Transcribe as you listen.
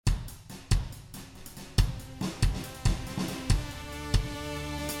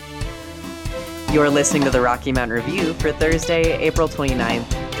You're listening to the Rocky Mountain Review for Thursday, April 29th,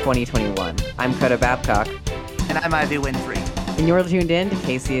 2021. I'm Coda Babcock. And I'm Ivy Winfrey. And you're tuned in to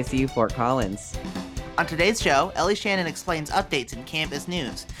KCSU Fort Collins. On today's show, Ellie Shannon explains updates in campus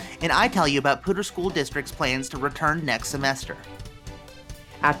news, and I tell you about Poudre School District's plans to return next semester.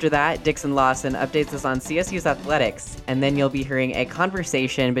 After that, Dixon Lawson updates us on CSU's athletics, and then you'll be hearing a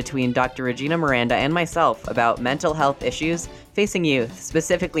conversation between Dr. Regina Miranda and myself about mental health issues facing youth,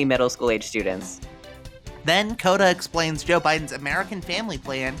 specifically middle school age students. Then, Coda explains Joe Biden's American Family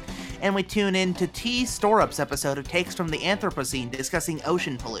Plan, and we tune in to T. Storup's episode of Takes from the Anthropocene discussing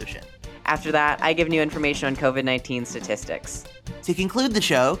ocean pollution. After that, I give new information on COVID-19 statistics. To conclude the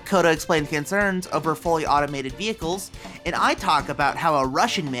show, Coda explains concerns over fully automated vehicles, and I talk about how a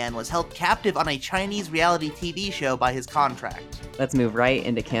Russian man was held captive on a Chinese reality TV show by his contract. Let's move right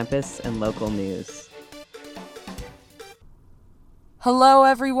into campus and local news. Hello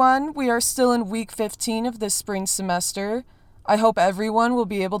everyone, we are still in week 15 of this spring semester. I hope everyone will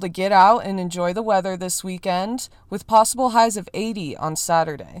be able to get out and enjoy the weather this weekend, with possible highs of 80 on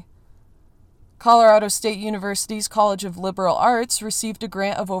Saturday. Colorado State University's College of Liberal Arts received a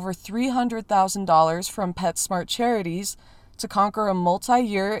grant of over $300,000 from PetSmart Charities to conquer a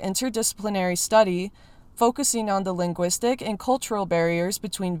multi-year interdisciplinary study focusing on the linguistic and cultural barriers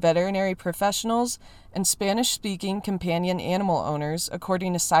between veterinary professionals and Spanish-speaking companion animal owners,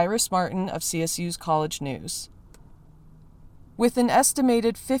 according to Cyrus Martin of CSU's College News. With an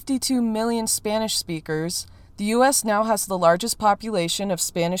estimated 52 million Spanish speakers, the U.S. now has the largest population of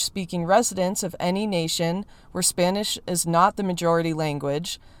Spanish-speaking residents of any nation where Spanish is not the majority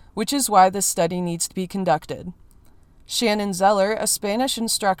language, which is why this study needs to be conducted. Shannon Zeller, a Spanish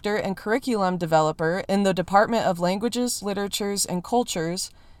instructor and curriculum developer in the Department of Languages, Literatures, and Cultures,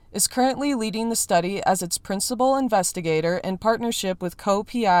 is currently leading the study as its principal investigator in partnership with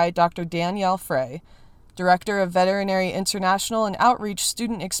co-PI Dr. Danielle Frey, Director of Veterinary International and Outreach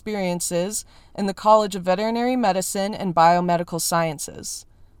Student Experiences in the College of Veterinary Medicine and Biomedical Sciences.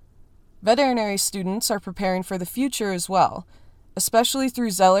 Veterinary students are preparing for the future as well, especially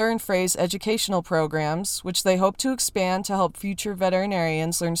through Zeller and Frey's educational programs, which they hope to expand to help future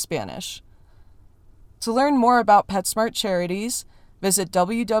veterinarians learn Spanish. To learn more about PetSmart Charities, visit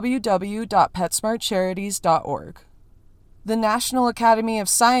www.petsmartcharities.org. The National Academy of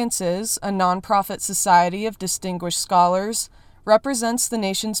Sciences, a nonprofit society of distinguished scholars, represents the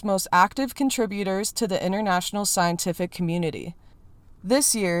nation's most active contributors to the international scientific community.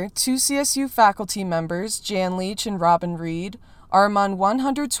 This year, 2 CSU faculty members, Jan Leach and Robin Reed, are among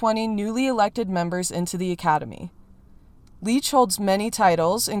 120 newly elected members into the Academy. Leach holds many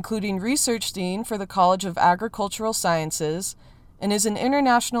titles, including Research Dean for the College of Agricultural Sciences, and is an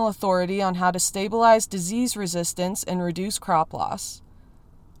international authority on how to stabilize disease resistance and reduce crop loss.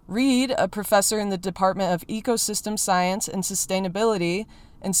 Reed, a professor in the Department of Ecosystem Science and Sustainability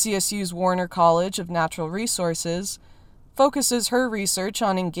and CSU's Warner College of Natural Resources, focuses her research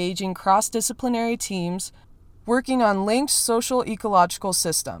on engaging cross-disciplinary teams working on linked social ecological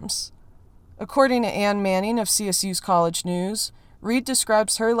systems. According to Ann Manning of CSU's College News, Reed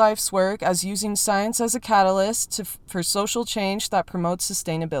describes her life's work as using science as a catalyst for social change that promotes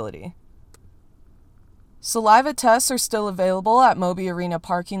sustainability. Saliva tests are still available at Moby Arena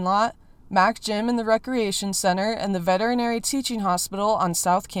parking lot, Mac Gym in the Recreation Center, and the Veterinary Teaching Hospital on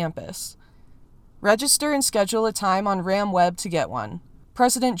South Campus. Register and schedule a time on RamWeb to get one.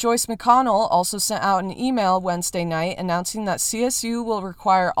 President Joyce McConnell also sent out an email Wednesday night announcing that CSU will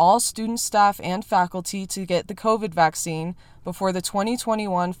require all student, staff, and faculty to get the COVID vaccine before the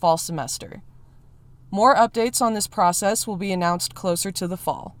 2021 fall semester. More updates on this process will be announced closer to the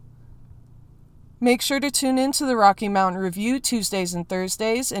fall. Make sure to tune in to the Rocky Mountain Review Tuesdays and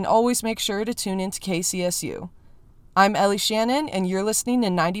Thursdays, and always make sure to tune in to KCSU. I'm Ellie Shannon, and you're listening to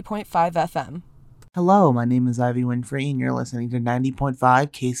 90.5 FM. Hello, my name is Ivy Winfrey, and you're listening to 90.5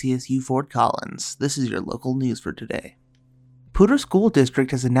 KCSU Fort Collins. This is your local news for today. Poudre School District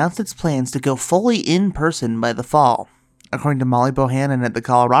has announced its plans to go fully in-person by the fall. According to Molly Bohannon at the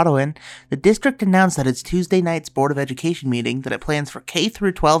Coloradoan, the district announced at its Tuesday night's Board of Education meeting that it plans for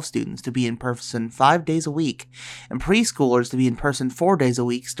K-12 students to be in person 5 days a week, and preschoolers to be in person 4 days a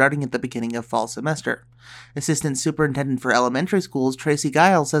week starting at the beginning of fall semester. Assistant Superintendent for Elementary Schools Tracy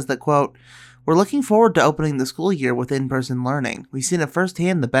Guile says that, quote, "We're looking forward to opening the school year with in-person learning. We've seen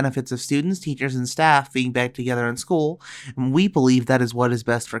firsthand the benefits of students, teachers, and staff being back together in school, and we believe that is what is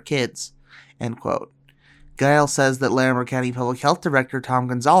best for kids." End quote. Giles says that Larimer County Public Health Director Tom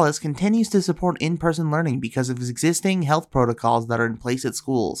Gonzalez continues to support in-person learning because of his existing health protocols that are in place at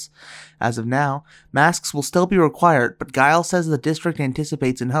schools. As of now, masks will still be required, but Giles says the district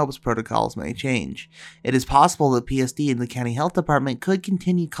anticipates and hopes protocols may change. It is possible that PSD and the County Health Department could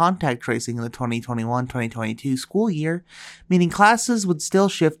continue contact tracing in the 2021-2022 school year, meaning classes would still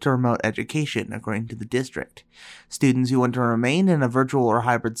shift to remote education, according to the district. Students who want to remain in a virtual or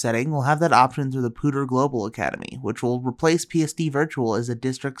hybrid setting will have that option through the Poudre Global Academy, which will replace PSD Virtual as the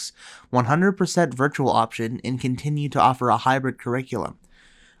district's 100% virtual option and continue to offer a hybrid curriculum.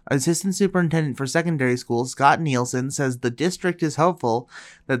 Assistant Superintendent for Secondary Schools Scott Nielsen says the district is hopeful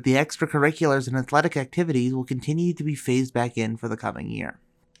that the extracurriculars and athletic activities will continue to be phased back in for the coming year.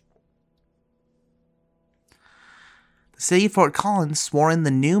 The city of Fort Collins swore in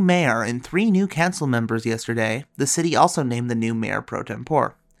the new mayor and 3 new council members yesterday. The city also named the new mayor pro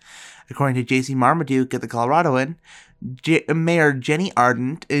tempore. According to J.C. Marmaduke at the Coloradoan, Mayor Jenny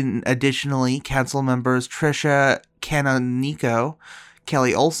Ardent and additionally council members Tricia Canonico,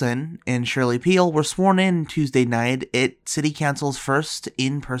 Kelly Olson, and Shirley Peel were sworn in Tuesday night at City Council's first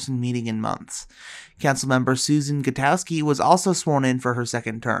in-person meeting in months. Councilmember Susan Gutowski was also sworn in for her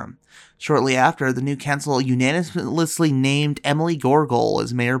second term. Shortly after, the new council unanimously named Emily Gorgol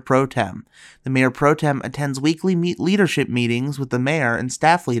as Mayor Pro Tem. The Mayor Pro Tem attends weekly leadership meetings with the mayor and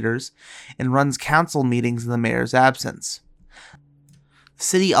staff leaders and runs council meetings in the mayor's absence. The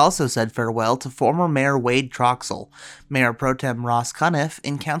city also said farewell to former Mayor Wade Troxel, Mayor Pro Tem Ross Cuniff,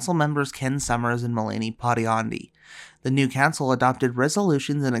 and council members Ken Summers and Mulaney Potiondi. The new council adopted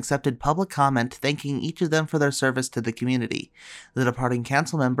resolutions and accepted public comment thanking each of them for their service to the community. The departing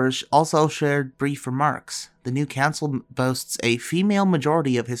council members also shared brief remarks. The new council boasts a female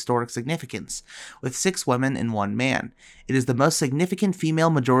majority of historic significance, with 6 women and 1 man. It is the most significant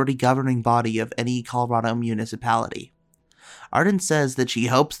female majority governing body of any Colorado municipality. Ardent says that she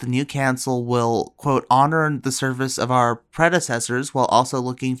hopes the new council will, quote, honor the service of our predecessors while also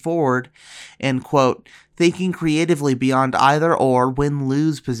looking forward and, quote, thinking creatively beyond either or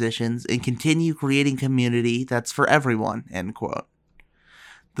win-lose positions and continue creating community that's for everyone, end quote.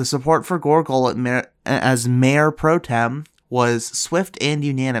 The support for Gorgol as Mayor Pro Tem was swift and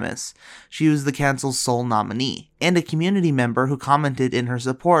unanimous. She was the council's sole nominee, and a community member who commented in her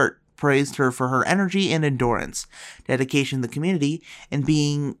support praised her for her energy and endurance, dedication to the community, and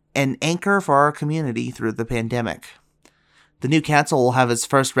being an anchor for our community through the pandemic. The new council will have its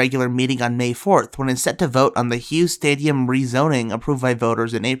first regular meeting on May 4th, when it's set to vote on the Hughes Stadium rezoning approved by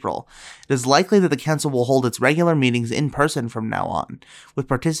voters in April. It is likely that the council will hold its regular meetings in person from now on, with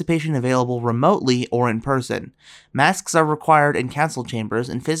participation available remotely or in person. Masks are required in council chambers,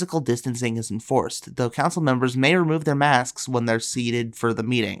 and physical distancing is enforced, though council members may remove their masks when they're seated for the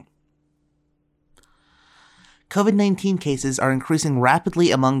meeting. COVID-19 cases are increasing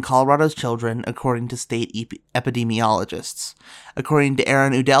rapidly among Colorado's children, according to state epidemiologists. According to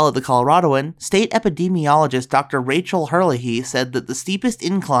Aaron Udell of the Coloradoan, state epidemiologist Dr. Rachel Herlihy said that the steepest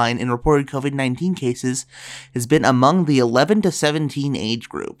incline in reported COVID-19 cases has been among the 11 to 17 age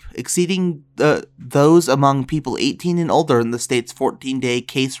group, exceeding those among people 18 and older in the state's 14-day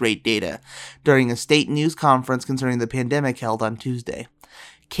case rate data, during a state news conference concerning the pandemic held on Tuesday.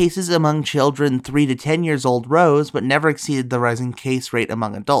 Cases among children 3 to 10 years old rose, but never exceeded the rising case rate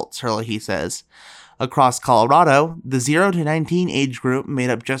among adults, Herlihy says. Across Colorado, the 0 to 19 age group made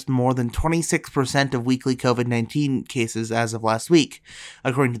up just more than 26% of weekly COVID-19 cases as of last week,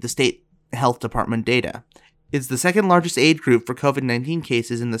 according to the state health department data. It's the second largest age group for COVID-19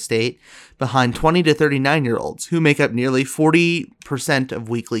 cases in the state, behind 20 to 39-year-olds, who make up nearly 40% of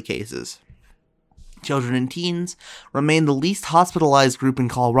weekly cases. Children and teens remain the least hospitalized group in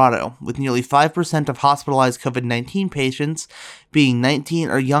Colorado, with nearly 5% of hospitalized COVID-19 patients being 19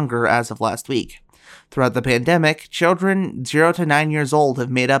 or younger as of last week. Throughout the pandemic, children 0 to 9 years old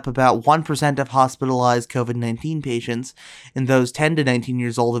have made up about 1% of hospitalized COVID-19 patients, and those 10 to 19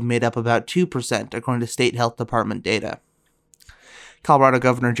 years old have made up about 2%, according to state health department data. Colorado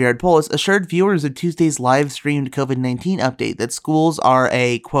Governor Jared Polis assured viewers of Tuesday's live-streamed COVID-19 update that schools are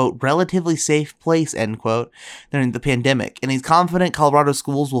a, quote, relatively safe place, end quote, during the pandemic, and he's confident Colorado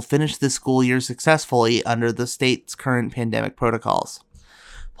schools will finish this school year successfully under the state's current pandemic protocols.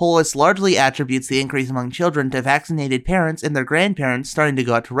 Polis largely attributes the increase among children to vaccinated parents and their grandparents starting to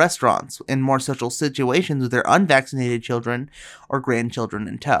go out to restaurants and more social situations with their unvaccinated children or grandchildren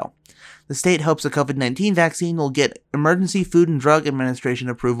in tow. The state hopes a COVID-19 vaccine will get Emergency Food and Drug Administration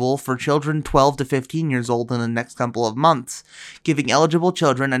approval for children 12 to 15 years old in the next couple of months, giving eligible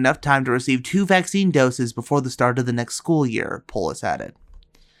children enough time to receive 2 vaccine doses before the start of the next school year, Polis added.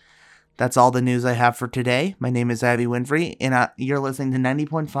 That's all the news I have for today. My name is Abby Winfrey, and you're listening to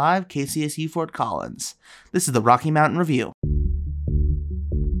 90.5 KCSU Fort Collins. This is the Rocky Mountain Review.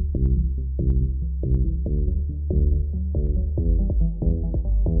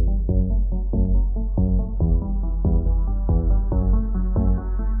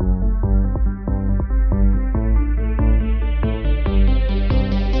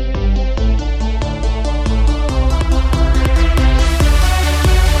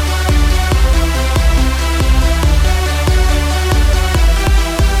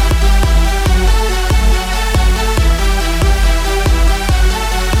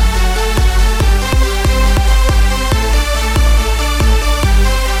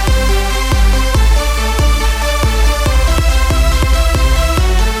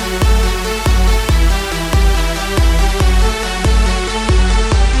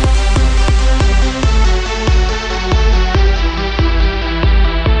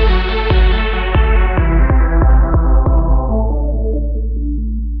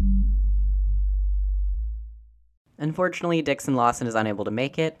 Unfortunately, Dixon Lawson is unable to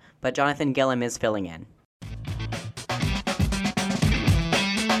make it, but Jonathan Gillum is filling in.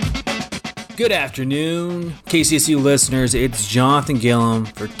 Good afternoon, KCSU listeners. It's Jonathan Gillum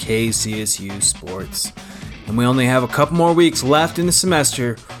for KCSU Sports. And we only have a couple more weeks left in the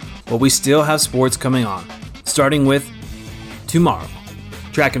semester, but we still have sports coming on. Starting with tomorrow.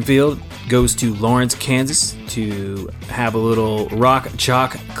 Track and field goes to Lawrence, Kansas to have a little Rock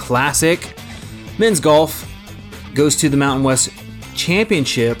Chalk Classic. Men's golf goes to the Mountain West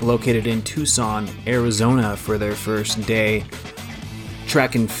Championship located in Tucson, Arizona for their first day.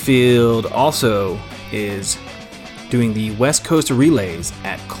 Track and field also is doing the West Coast Relays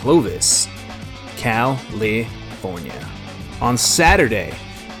at Clovis, California. On Saturday,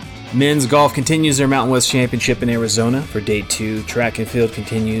 men's golf continues their Mountain West Championship in Arizona for day 2. Track and field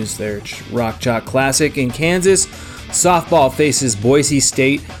continues their Rock Chalk Classic in Kansas. Softball faces Boise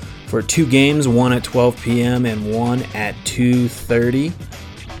State for 2 games, one at 12 p.m. and one at 2:30.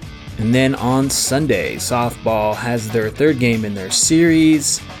 And then on Sunday, softball has their 3rd game in their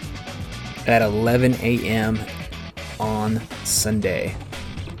series at 11 a.m. on Sunday.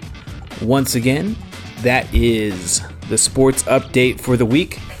 Once again, that is the sports update for the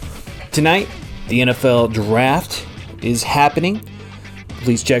week. Tonight, the NFL Draft is happening.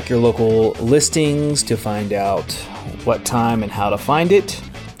 Please check your local listings to find out what time and how to find it.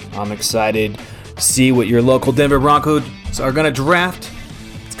 I'm excited to see what your local Denver Broncos are going to draft.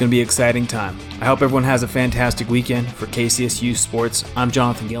 It's going to be an exciting time. I hope everyone has a fantastic weekend. For KCSU Sports, I'm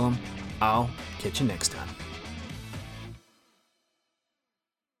Jonathan Gillum. I'll catch you next time.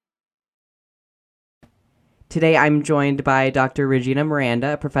 Today I'm joined by Dr. Regina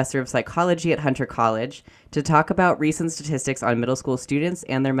Miranda, a professor of psychology at Hunter College, to talk about recent statistics on middle school students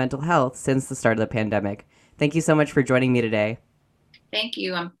and their mental health since the start of the pandemic. Thank you so much for joining me today. Thank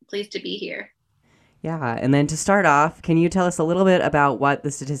you. I'm pleased to be here. Yeah, and then to start off, can you tell us a little bit about what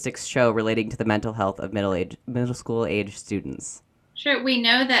the statistics show relating to the mental health of middle school age students? Sure. We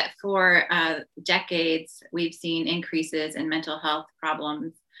know that for decades, we've seen increases in mental health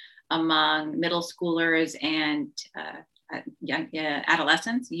problems among middle schoolers and young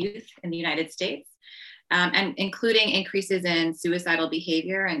adolescents, youth in the United States, and including increases in suicidal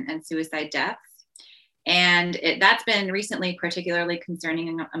behavior and suicide deaths. And that's been recently particularly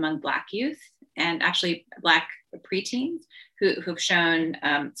concerning among Black youth and actually Black preteens who've shown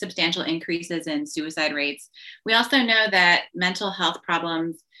substantial increases in suicide rates. We also know that mental health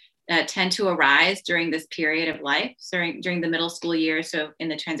problems tend to arise during this period of life, during the middle school years, so in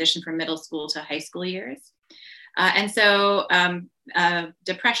the transition from middle school to high school years. And so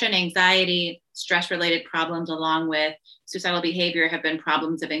depression, anxiety, stress-related problems, along with suicidal behavior have been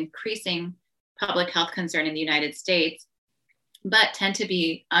problems of increasing public health concern in the United States, but tend to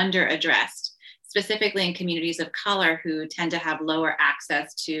be under-addressed, specifically in communities of color who tend to have lower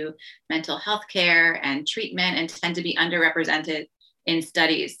access to mental health care and treatment and tend to be underrepresented in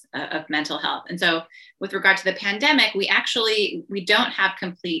studies of mental health. And so with regard to the pandemic, we don't have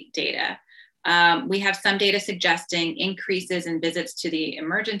complete data. We have some data suggesting increases in visits to the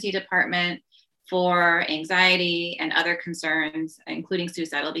emergency department for anxiety and other concerns, including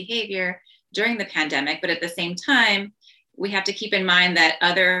suicidal behavior during the pandemic. But at the same time, we have to keep in mind that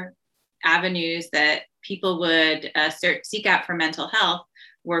other avenues that people would seek out for mental health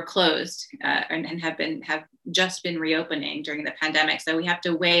were closed and have just been reopening during the pandemic. So we have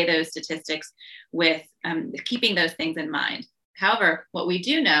to weigh those statistics with keeping those things in mind. However, what we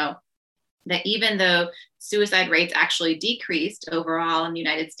do know that even though suicide rates actually decreased overall in the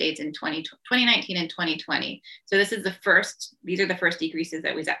United States in 2019 and 2020. So these are the first decreases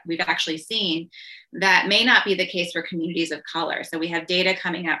that we've actually seen. That may not be the case for communities of color. So we have data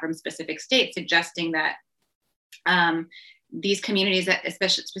coming out from specific states suggesting that these communities, that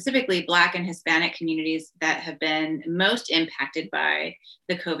especially specifically Black and Hispanic communities that have been most impacted by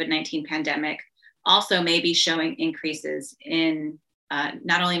the COVID-19 pandemic, also may be showing increases in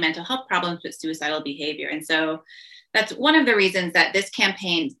not only mental health problems, but suicidal behavior. And so that's one of the reasons that this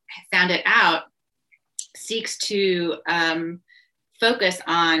campaign, Sound It Out, seeks to focus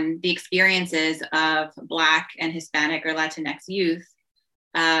on the experiences of Black and Hispanic or Latinx youth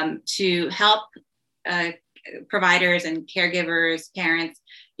to help providers and caregivers, parents,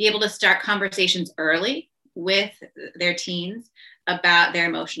 be able to start conversations early with their teens about their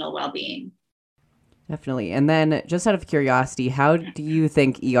emotional well-being. Definitely. And then just out of curiosity, how do you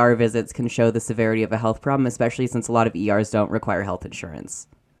think ER visits can show the severity of a health problem, especially since a lot of ERs don't require health insurance?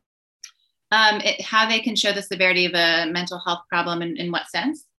 How they can show the severity of a mental health problem in what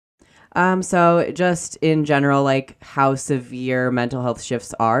sense? So just in general, like how severe mental health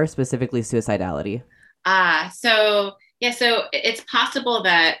shifts are, specifically suicidality. So it's possible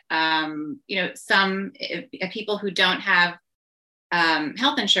that, some people who don't have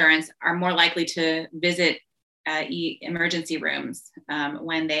health insurance are more likely to visit emergency rooms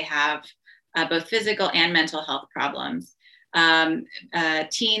when they have both physical and mental health problems.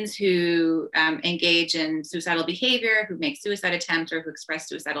 Teens who engage in suicidal behavior, who make suicide attempts, or who express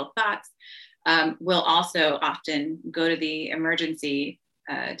suicidal thoughts will also often go to the emergency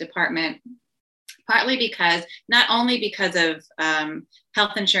department, partly because, not only because of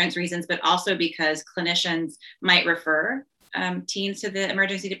health insurance reasons, but also because clinicians might refer teens to the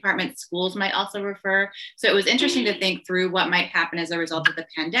emergency department. Schools might also refer. So it was interesting to think through what might happen as a result of the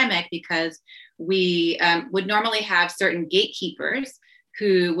pandemic, because we would normally have certain gatekeepers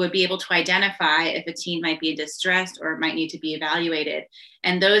who would be able to identify if a teen might be in distress or might need to be evaluated.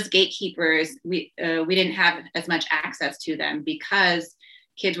 And those gatekeepers, we didn't have as much access to them because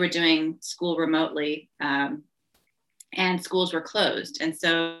kids were doing school remotely and schools were closed. And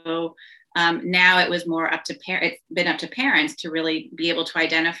so now it was more it's been up to parents to really be able to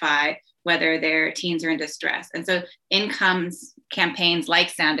identify whether their teens are in distress. And so in comes campaigns like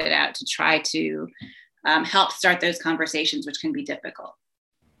Sound It Out to try to help start those conversations, which can be difficult.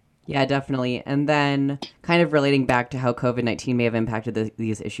 Yeah, definitely. And then kind of relating back to how COVID-19 may have impacted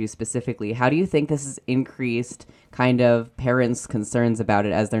these issues specifically, how do you think this has increased kind of parents' concerns about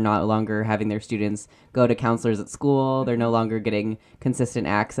it, as they're no longer having their students go to counselors at school? They're no longer getting consistent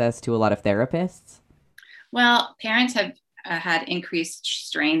access to a lot of therapists? Well, parents have had increased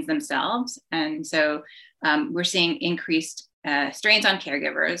strains themselves. And so we're seeing increased strains on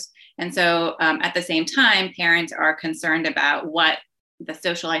caregivers. And so at the same time, parents are concerned about what the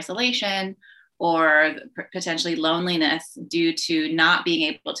social isolation or potentially loneliness due to not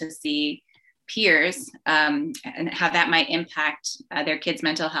being able to see peers and how that might impact their kids'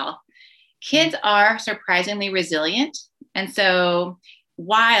 mental health. Kids are surprisingly resilient. And so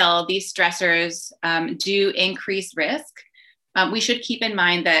while these stressors do increase risk, we should keep in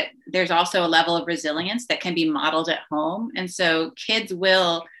mind that there's also a level of resilience that can be modeled at home. And so kids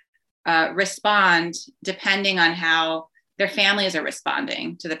will respond depending on how their families are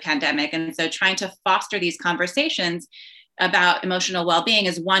responding to the pandemic. And so trying to foster these conversations about emotional well-being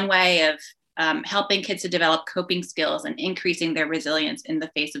is one way of helping kids to develop coping skills and increasing their resilience in the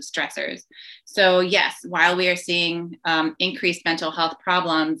face of stressors. So yes, while we are seeing increased mental health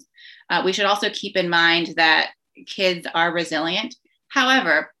problems, we should also keep in mind that kids are resilient.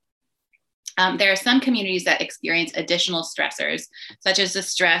 However, there are some communities that experience additional stressors, such as the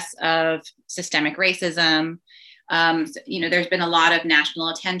stress of systemic racism. There's been a lot of national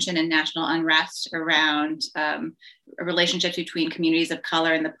attention and national unrest around relationships between communities of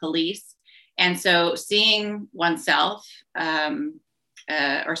color and the police. And so seeing oneself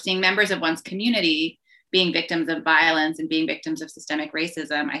or seeing members of one's community being victims of violence and being victims of systemic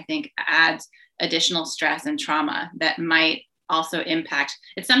racism, I think adds additional stress and trauma that might also impact.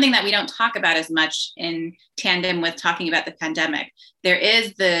 It's something that we don't talk about as much in tandem with talking about the pandemic. There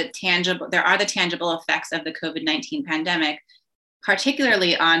are the tangible effects of the COVID-19 pandemic,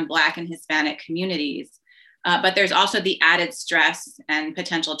 particularly on Black and Hispanic communities. But there's also the added stress and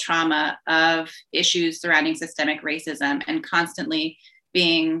potential trauma of issues surrounding systemic racism and constantly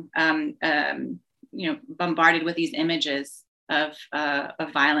being bombarded with these images of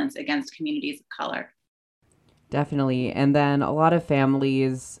violence against communities of color. Definitely. And then a lot of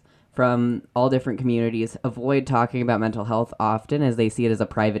families from all different communities avoid talking about mental health often as they see it as a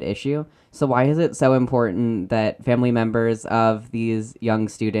private issue. So why is it so important that family members of these young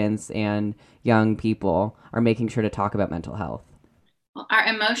students and young people are making sure to talk about mental health? Well, our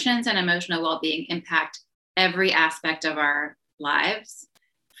emotions and emotional well-being impact every aspect of our lives,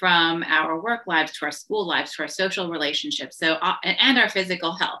 from our work lives to our school lives to our social relationships, and our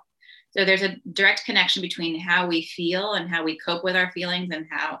physical health. So there's a direct connection between how we feel and how we cope with our feelings, and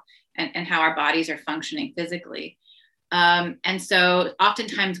how our bodies are functioning physically. And so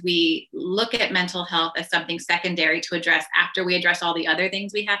oftentimes we look at mental health as something secondary to address after we address all the other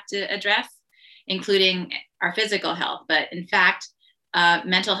things we have to address, including our physical health. But in fact,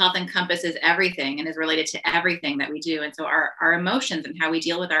 mental health encompasses everything and is related to everything that we do. And so our emotions and how we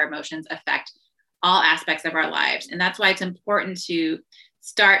deal with our emotions affect all aspects of our lives. And that's why it's important to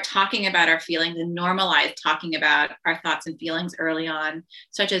start talking about our feelings and normalize talking about our thoughts and feelings early on,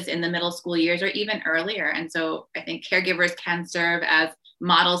 such as in the middle school years or even earlier. And so I think caregivers can serve as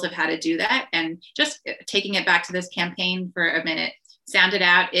models of how to do that. And just taking it back to this campaign for a minute, Sound It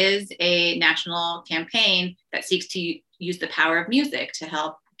Out is a national campaign that seeks to use the power of music to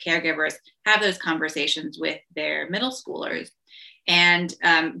help caregivers have those conversations with their middle schoolers, and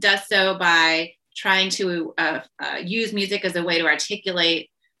does so by trying to use music as a way to articulate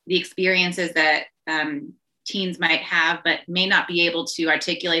the experiences that teens might have, but may not be able to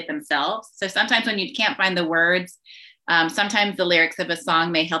articulate themselves. So sometimes when you can't find the words, sometimes the lyrics of a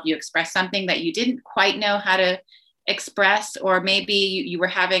song may help you express something that you didn't quite know how to express, or maybe you were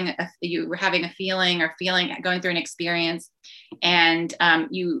having a feeling going through an experience, and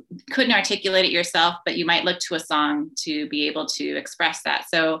you couldn't articulate it yourself, but you might look to a song to be able to express that.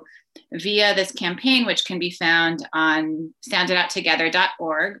 So via this campaign, which can be found on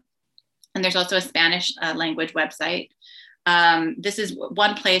soundidouttogether.org, and there's also a Spanish language website. This is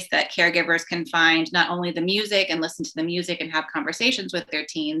one place that caregivers can find not only the music and listen to the music and have conversations with their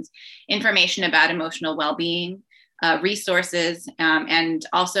teens, information about emotional well-being, resources, and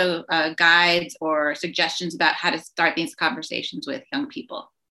also guides or suggestions about how to start these conversations with young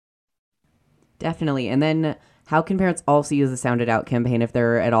people. Definitely. And then how can parents also use the Sound It Out campaign if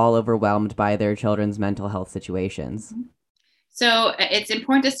they're at all overwhelmed by their children's mental health situations? So it's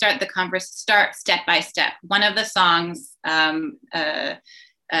important to start step by step. One of the songs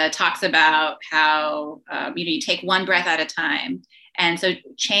talks about how you take one breath at a time. And so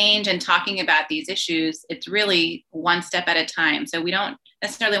change and talking about these issues, it's really one step at a time. So we don't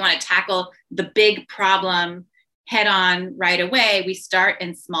necessarily want to tackle the big problem head on right away. We start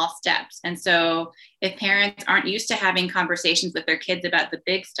in small steps. And so if parents aren't used to having conversations with their kids about the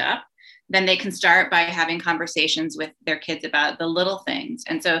big stuff, then they can start by having conversations with their kids about the little things.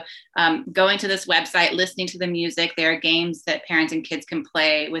 And so going to this website, listening to the music, there are games that parents and kids can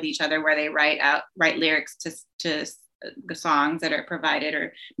play with each other where they write lyrics to the songs that are provided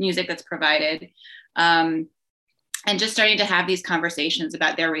or music that's provided. And just starting to have these conversations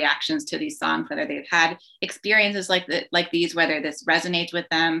about their reactions to these songs, whether they've had experiences like these, whether this resonates with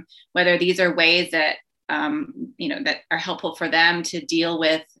them, whether these are ways that that are helpful for them to deal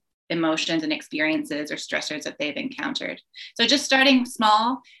with emotions and experiences or stressors that they've encountered. So just starting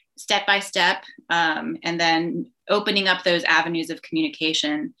small, step by step, and then opening up those avenues of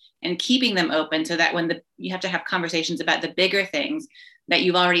communication and keeping them open so that when you have to have conversations about the bigger things, that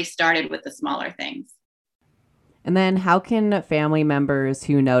you've already started with the smaller things. And then how can family members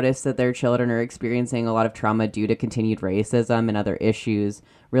who notice that their children are experiencing a lot of trauma due to continued racism and other issues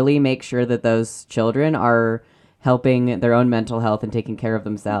really make sure that those children are helping their own mental health and taking care of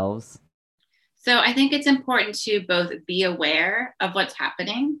themselves? So I think it's important to both be aware of what's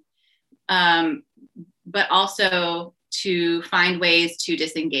happening, but also to find ways to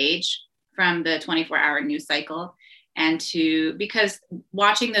disengage from the 24-hour news cycle. And because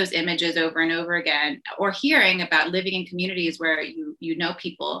watching those images over and over again, or hearing about living in communities where you know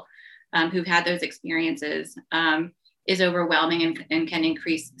people who've had those experiences is overwhelming and can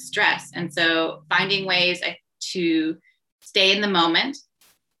increase stress. And so finding ways to stay in the moment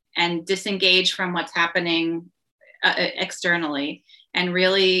and disengage from what's happening externally, and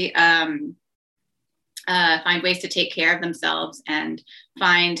really find ways to take care of themselves and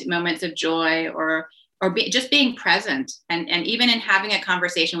find moments of joy or just being present, and even in having a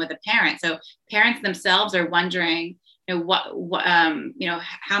conversation with a parent. So parents themselves are wondering, how am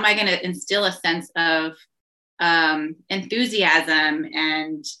I going to instill a sense of enthusiasm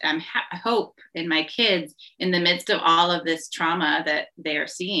and hope in my kids in the midst of all of this trauma that they are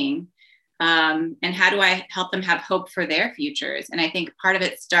seeing? And how do I help them have hope for their futures? And I think part of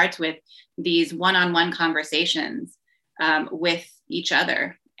it starts with these one-on-one conversations with each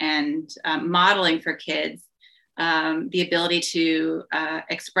other. and modeling for kids the ability to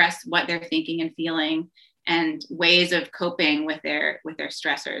express what they're thinking and feeling and ways of coping with their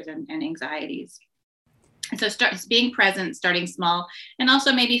stressors and anxieties. And so being present, starting small, and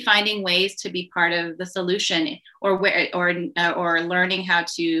also maybe finding ways to be part of the solution, or learning how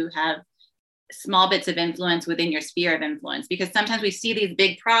to have small bits of influence within your sphere of influence. Because sometimes we see these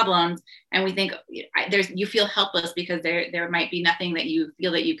big problems and we think you feel helpless because there might be nothing that you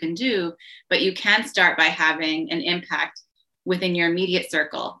feel that you can do, but you can start by having an impact within your immediate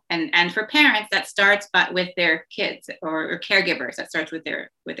circle. And for parents, that starts with their kids, or caregivers, that starts with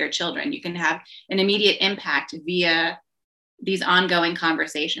their children. You can have an immediate impact via these ongoing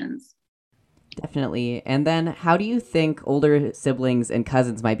conversations. Definitely. And then how do you think older siblings and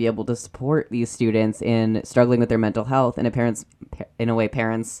cousins might be able to support these students in struggling with their mental health in a way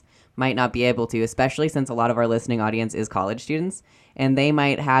parents might not be able to, especially since a lot of our listening audience is college students, and they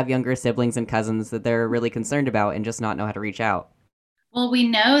might have younger siblings and cousins that they're really concerned about and just not know how to reach out? Well, we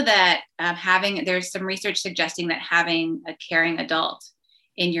know that there's some research suggesting that having a caring adult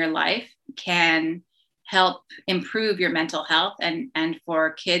in your life can help improve your mental health, and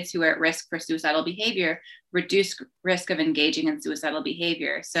for kids who are at risk for suicidal behavior, reduce risk of engaging in suicidal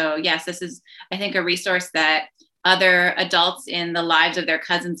behavior. So yes, this is, I think, a resource that other adults in the lives of their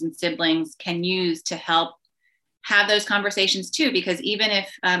cousins and siblings can use to help have those conversations too, because even if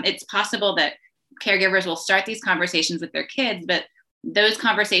it's possible that caregivers will start these conversations with their kids, but those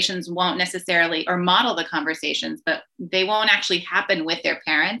conversations won't necessarily, or model the conversations, but they won't actually happen with their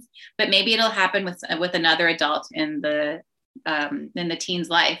parents. But maybe it'll happen with another adult in the teen's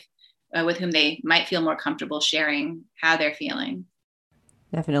life with whom they might feel more comfortable sharing how they're feeling.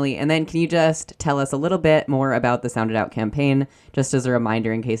 Definitely. And then can you just tell us a little bit more about the Sound It Out campaign, just as a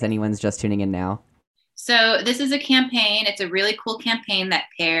reminder in case anyone's just tuning in now? So this is a campaign. It's a really cool campaign that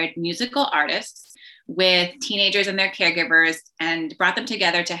paired musical artists with teenagers and their caregivers and brought them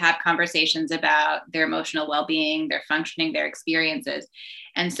together to have conversations about their emotional well-being, their functioning, their experiences.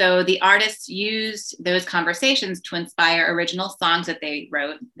 And so the artists used those conversations to inspire original songs that they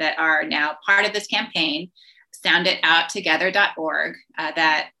wrote that are now part of this campaign, sounditouttogether.org,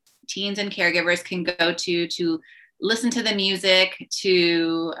 that teens and caregivers can go to listen to the music,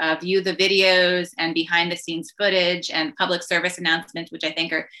 to view the videos and behind the scenes footage and public service announcements, which I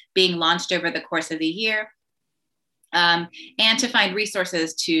think are being launched over the course of the year, and to find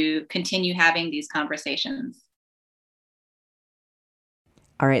resources to continue having these conversations.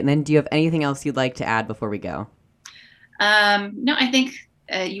 All right. And then do you have anything else you'd like to add before we go? No, I think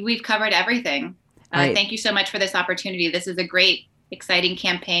we've covered everything. Right. Thank you so much for this opportunity. This is a great, exciting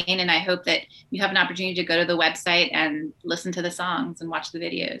campaign, and I hope that you have an opportunity to go to the website and listen to the songs and watch the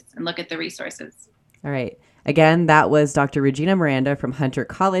videos and look at the resources. All right. Again, that was Dr. Regina Miranda from Hunter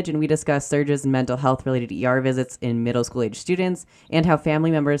College, and we discussed surges in mental health related ER visits in middle school age students and how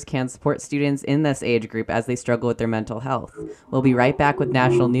family members can support students in this age group as they struggle with their mental health. We'll be right back with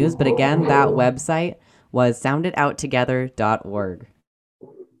national news, but again, that website was sounditouttogether.org.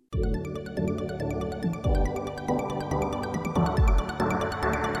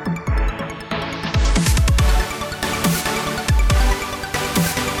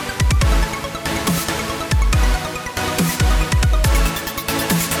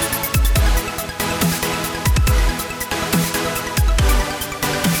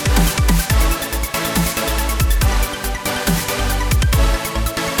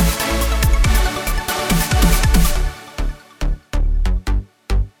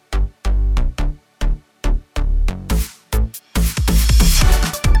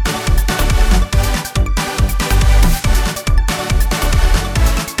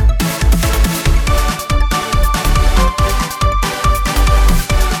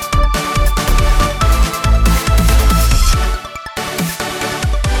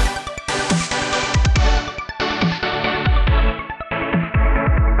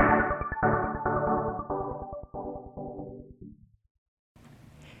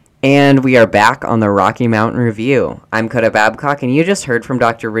 And we are back on the Rocky Mountain Review. I'm Coda Babcock, and you just heard from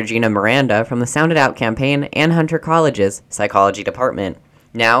Dr. Regina Miranda from the Sound It Out campaign and Hunter College's Psychology Department.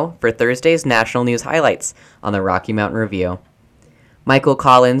 Now, for Thursday's national news highlights on the Rocky Mountain Review. Michael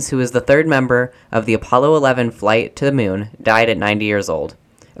Collins, who is the third member of the Apollo 11 flight to the moon, died at 90 years old.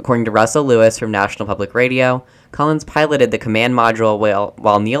 According to Russell Lewis from National Public Radio, Collins piloted the command module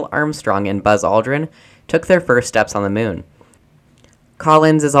while Neil Armstrong and Buzz Aldrin took their first steps on the moon.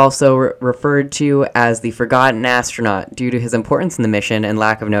 Collins is also referred to as the forgotten astronaut due to his importance in the mission and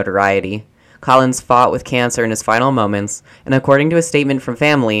lack of notoriety. Collins fought with cancer in his final moments, and according to a statement from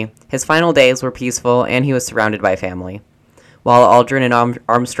family, his final days were peaceful and he was surrounded by family. While Aldrin and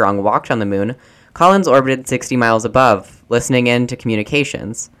Armstrong walked on the moon, Collins orbited 60 miles above, listening in to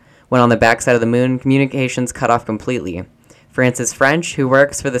communications. When on the backside of the moon, communications cut off completely. Francis French, who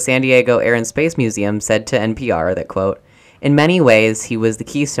works for the San Diego Air and Space Museum, said to NPR that, quote, "In many ways, he was the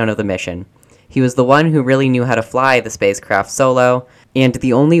keystone of the mission. He was the one who really knew how to fly the spacecraft solo, and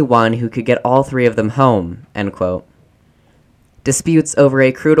the only one who could get all three of them home," end quote. Disputes over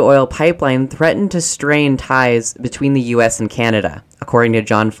a crude oil pipeline threatened to strain ties between the U.S. and Canada. According to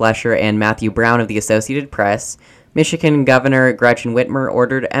John Flesher and Matthew Brown of the Associated Press, Michigan Governor Gretchen Whitmer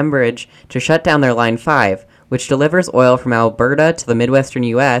ordered Enbridge to shut down their Line 5, which delivers oil from Alberta to the Midwestern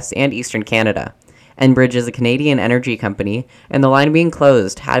U.S. and Eastern Canada. Enbridge is a Canadian energy company, and the line being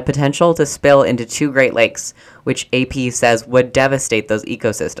closed had potential to spill into two Great Lakes, which AP says would devastate those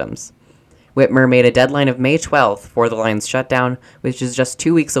ecosystems. Whitmer made a deadline of May 12th for the line's shutdown, which is just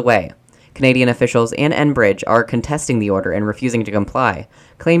 2 weeks away. Canadian officials and Enbridge are contesting the order and refusing to comply,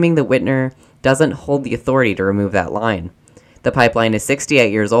 claiming that Whitmer doesn't hold the authority to remove that line. The pipeline is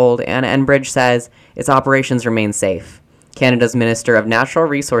 68 years old, and Enbridge says its operations remain safe. Canada's Minister of Natural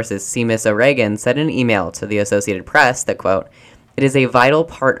Resources, Seamus O'Regan, said in an email to the Associated Press that, quote, "It is a vital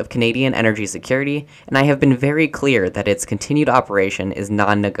part of Canadian energy security, and I have been very clear that its continued operation is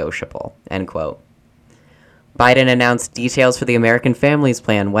non-negotiable," end quote. Biden announced details for the American Families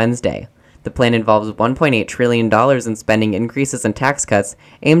Plan Wednesday. The plan involves $1.8 trillion in spending increases and tax cuts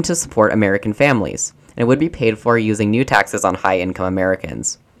aimed to support American families, and it would be paid for using new taxes on high-income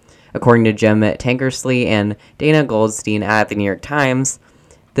Americans. According to Jim Tankersley and Dana Goldstein at the New York Times,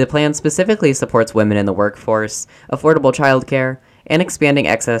 the plan specifically supports women in the workforce, affordable childcare, and expanding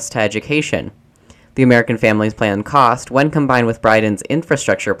access to education. The American Families Plan cost, when combined with Biden's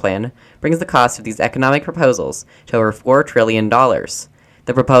infrastructure plan, brings the cost of these economic proposals to over $4 trillion.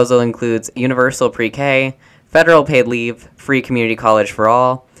 The proposal includes universal pre-K, federal paid leave, free community college for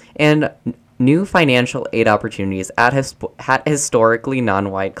all, and new financial aid opportunities at historically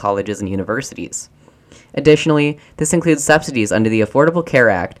non-white colleges and universities. Additionally, this includes subsidies under the Affordable Care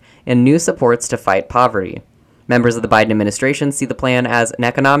Act and new supports to fight poverty. Members of the Biden administration see the plan as an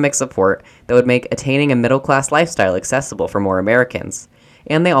economic support that would make attaining a middle-class lifestyle accessible for more Americans.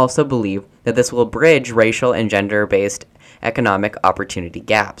 And they also believe that this will bridge racial and gender-based economic opportunity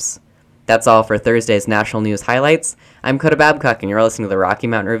gaps. That's all for Thursday's National News Highlights. I'm Coda Babcock, and you're listening to the Rocky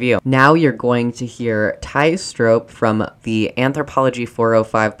Mountain Review. Now you're going to hear Ty Strope from the Anthropology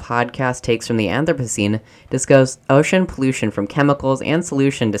 405 podcast Takes from the Anthropocene discuss ocean pollution from chemicals and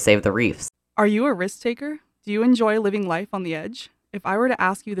solution to save the reefs. Are you a risk taker? Do you enjoy living life on the edge? If I were to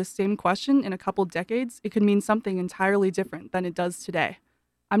ask you the same question in a couple decades, it could mean something entirely different than it does today.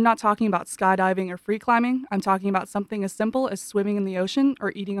 I'm not talking about skydiving or free climbing. I'm talking about something as simple as swimming in the ocean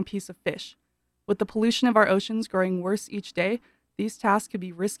or eating a piece of fish. With the pollution of our oceans growing worse each day, these tasks could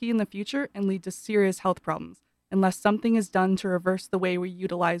be risky in the future and lead to serious health problems unless something is done to reverse the way we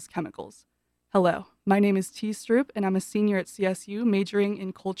utilize chemicals. Hello, my name is T. Stroop, and I'm a senior at CSU majoring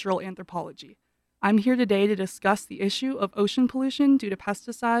in cultural anthropology. I'm here today to discuss the issue of ocean pollution due to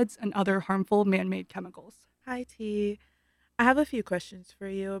pesticides and other harmful man-made chemicals. Hi, T. I have a few questions for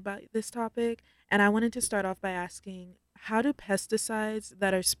you about this topic, and I wanted to start off by asking, how do pesticides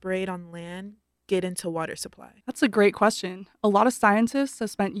that are sprayed on land get into water supply? That's a great question. A lot of scientists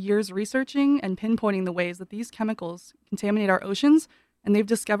have spent years researching and pinpointing the ways that these chemicals contaminate our oceans, and they've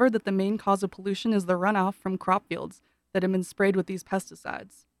discovered that the main cause of pollution is the runoff from crop fields that have been sprayed with these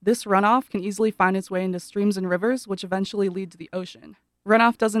pesticides. This runoff can easily find its way into streams and rivers, which eventually lead to the ocean.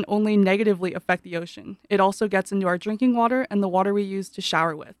 Runoff doesn't only negatively affect the ocean, it also gets into our drinking water and the water we use to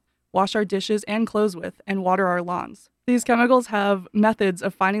shower with, wash our dishes and clothes with, and water our lawns. These chemicals have methods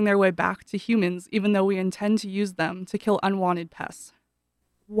of finding their way back to humans, even though we intend to use them to kill unwanted pests.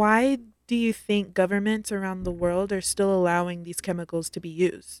 Why do you think governments around the world are still allowing these chemicals to be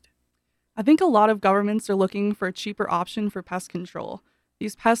used? I think a lot of governments are looking for a cheaper option for pest control.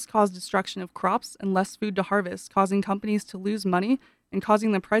 These pests cause destruction of crops and less food to harvest, causing companies to lose money and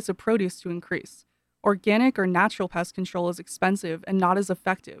causing the price of produce to increase. Organic or natural pest control is expensive and not as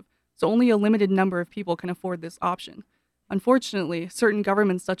effective, so only a limited number of people can afford this option. Unfortunately, certain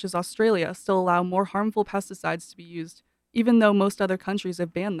governments such as Australia still allow more harmful pesticides to be used, even though most other countries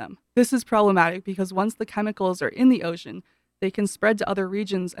have banned them. This is problematic because once the chemicals are in the ocean, they can spread to other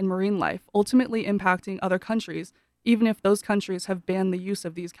regions and marine life, ultimately impacting other countries, even if those countries have banned the use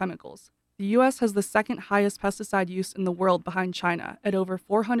of these chemicals. The U.S. has the second highest pesticide use in the world behind China at over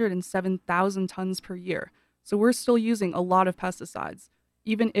 407,000 tons per year, so we're still using a lot of pesticides,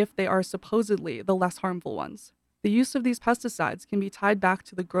 even if they are supposedly the less harmful ones. The use of these pesticides can be tied back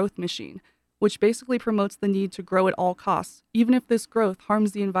to the growth machine, which basically promotes the need to grow at all costs, even if this growth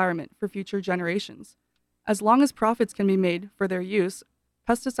harms the environment for future generations. As long as profits can be made for their use,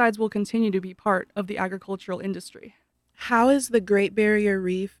 pesticides will continue to be part of the agricultural industry. How is the Great Barrier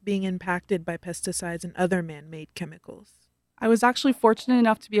Reef being impacted by pesticides and other man-made chemicals? I was actually fortunate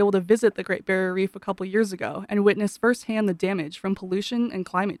enough to be able to visit the Great Barrier Reef a couple years ago and witness firsthand the damage from pollution and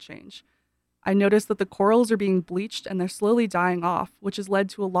climate change. I noticed that the corals are being bleached and they're slowly dying off, which has led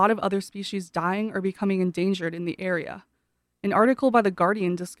to a lot of other species dying or becoming endangered in the area. An article by The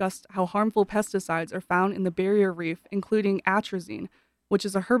Guardian discussed how harmful pesticides are found in the barrier reef, including atrazine, which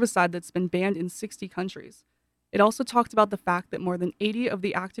is a herbicide that's been banned in 60 countries. It also talked about the fact that more than 80 of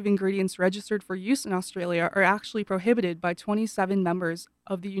the active ingredients registered for use in Australia are actually prohibited by 27 members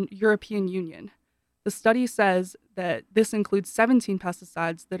of the European Union. The study says that this includes 17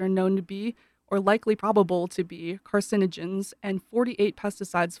 pesticides that are known to be or likely probable to be carcinogens and 48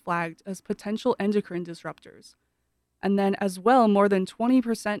 pesticides flagged as potential endocrine disruptors. And then as well, more than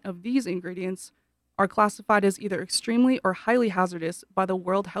 20% of these ingredients are classified as either extremely or highly hazardous by the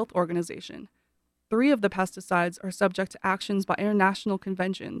World Health Organization. 3 of the pesticides are subject to actions by international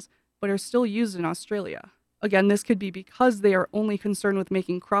conventions, but are still used in Australia. Again, this could be because they are only concerned with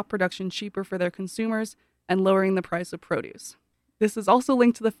making crop production cheaper for their consumers and lowering the price of produce. This is also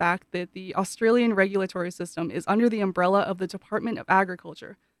linked to the fact that the Australian regulatory system is under the umbrella of the Department of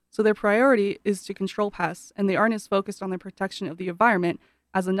Agriculture, so their priority is to control pests, and they aren't as focused on the protection of the environment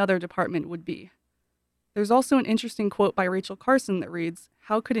as another department would be. There's also an interesting quote by Rachel Carson that reads,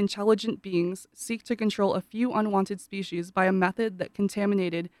 "How could intelligent beings seek to control a few unwanted species by a method that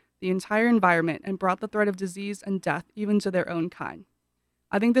contaminated the entire environment and brought the threat of disease and death even to their own kind?"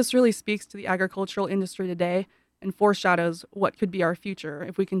 I think this really speaks to the agricultural industry today and foreshadows what could be our future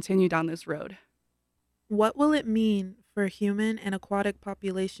if we continue down this road. What will it mean for human and aquatic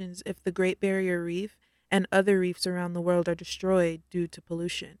populations if the Great Barrier Reef and other reefs around the world are destroyed due to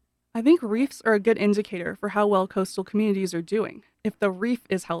pollution? I think reefs are a good indicator for how well coastal communities are doing. If the reef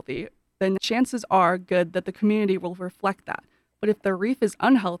is healthy, then chances are good that the community will reflect that. But if the reef is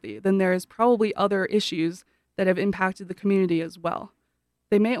unhealthy, then there is probably other issues that have impacted the community as well.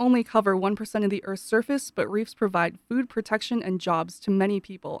 They may only cover 1% of the Earth's surface, but reefs provide food, protection, and jobs to many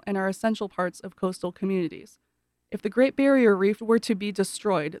people and are essential parts of coastal communities. If the Great Barrier Reef were to be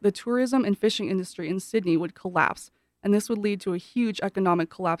destroyed, the tourism and fishing industry in Sydney would collapse, and this would lead to a huge economic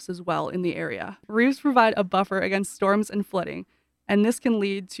collapse as well in the area. Reefs provide a buffer against storms and flooding, and this can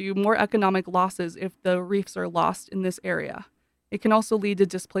lead to more economic losses if the reefs are lost in this area. It can also lead to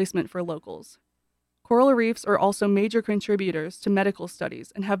displacement for locals. Coral reefs are also major contributors to medical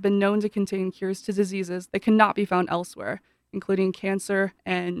studies and have been known to contain cures to diseases that cannot be found elsewhere, including cancer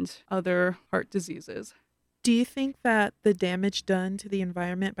and other heart diseases. Do you think that the damage done to the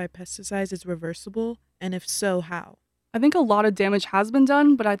environment by pesticides is reversible? And if so, how? I think a lot of damage has been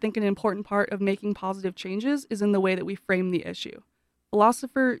done, but I think an important part of making positive changes is in the way that we frame the issue.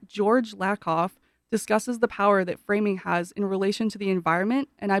 Philosopher George Lakoff discusses the power that framing has in relation to the environment,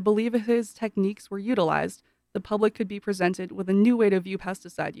 and I believe if his techniques were utilized, the public could be presented with a new way to view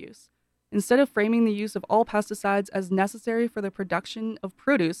pesticide use. Instead of framing the use of all pesticides as necessary for the production of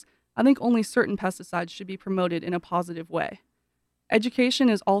produce, I think only certain pesticides should be promoted in a positive way. Education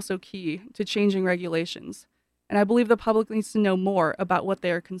is also key to changing regulations, and I believe the public needs to know more about what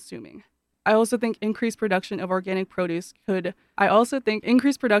they are consuming. I also think increased production of organic produce could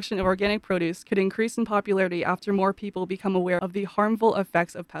increase in popularity after more people become aware of the harmful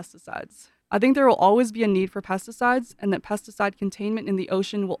effects of pesticides. I think there will always be a need for pesticides and that pesticide containment in the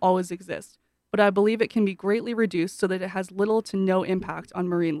ocean will always exist, but I believe it can be greatly reduced so that it has little to no impact on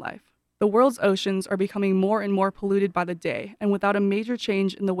marine life. The world's oceans are becoming more and more polluted by the day, and without a major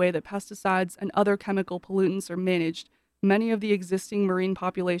change in the way that pesticides and other chemical pollutants are managed, many of the existing marine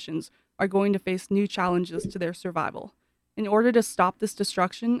populations are going to face new challenges to their survival. In order to stop this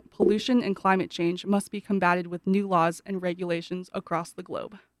destruction, pollution and climate change must be combated with new laws and regulations across the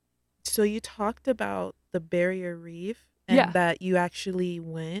globe. So you talked about the Barrier Reef and that you actually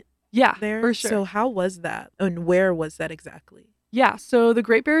went there. For sure. So how was that? And where was that exactly? Yeah, so the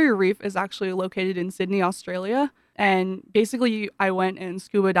Great Barrier Reef is actually located in Sydney, Australia. And basically, I went and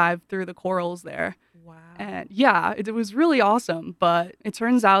scuba dived through the corals there. Wow. And it was really awesome. But it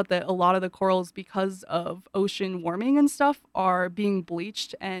turns out that a lot of the corals, because of ocean warming and stuff, are being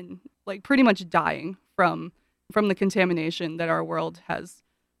bleached and like pretty much dying from the contamination that our world has,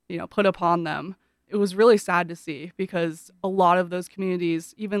 put upon them. It was really sad to see because a lot of those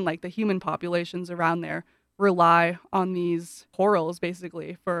communities, even like the human populations around there, rely on these corals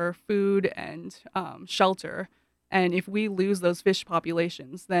basically for food and shelter. And if we lose those fish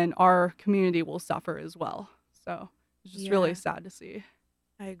populations, then our community will suffer as well. So it's just really Yeah, sad to see.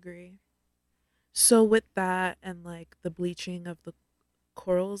 I agree. So with that and like the bleaching of the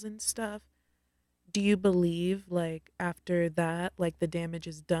corals and stuff, do you believe like after that like the damage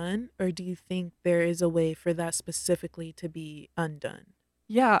is done, or do you think there is a way for that specifically to be undone?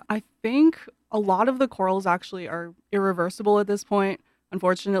 Yeah, I think a lot of the corals actually are irreversible at this point,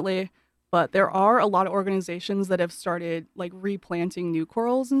 unfortunately. But there are a lot of organizations that have started like replanting new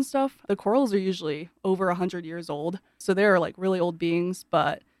corals and stuff. The corals are usually over 100 years old. So they're like really old beings.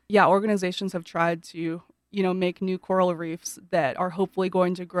 But yeah, organizations have tried to, make new coral reefs that are hopefully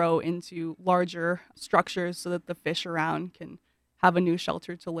going to grow into larger structures so that the fish around can have a new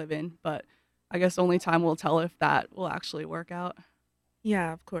shelter to live in. But I guess only time will tell if that will actually work out.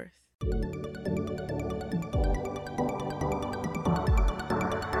 Yeah, of course.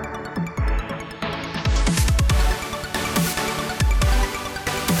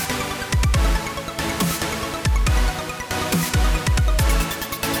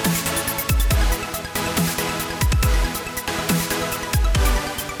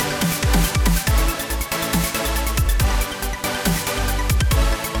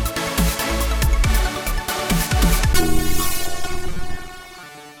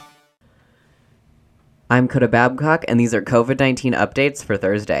 I'm Coda Babcock, and these are COVID-19 updates for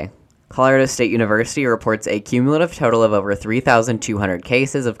Thursday. Colorado State University reports a cumulative total of over 3,200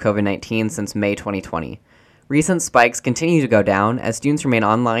 cases of COVID-19 since May 2020. Recent spikes continue to go down as students remain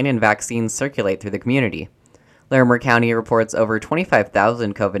online and vaccines circulate through the community. Larimer County reports over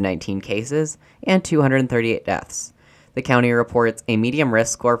 25,000 COVID-19 cases and 238 deaths. The county reports a medium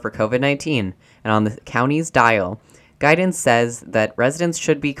risk score for COVID-19, and on the county's dial, guidance says that residents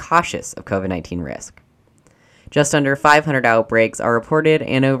should be cautious of COVID-19 risk. Just under 500 outbreaks are reported,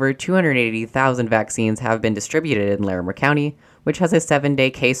 and over 280,000 vaccines have been distributed in Larimer County, which has a 7-day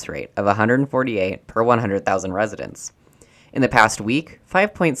case rate of 148 per 100,000 residents. In the past week,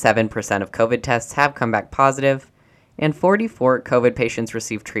 5.7% of COVID tests have come back positive, and 44 COVID patients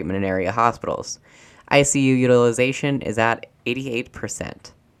received treatment in area hospitals. ICU utilization is at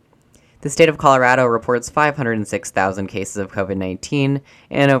 88%. The state of Colorado reports 506,000 cases of COVID-19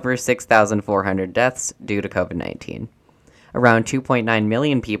 and over 6,400 deaths due to COVID-19. Around 2.9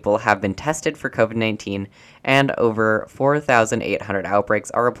 million people have been tested for COVID-19, and over 4,800 outbreaks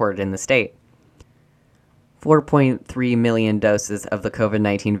are reported in the state. 4.3 million doses of the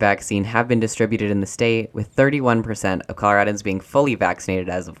COVID-19 vaccine have been distributed in the state, with 31% of Coloradans being fully vaccinated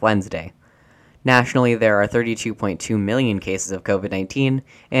as of Wednesday. Nationally, there are 32.2 million cases of COVID-19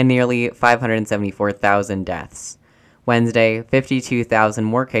 and nearly 574,000 deaths. Wednesday, 52,000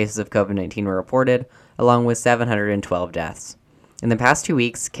 more cases of COVID-19 were reported, along with 712 deaths. In the past 2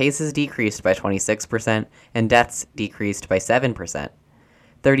 weeks, cases decreased by 26% and deaths decreased by 7%.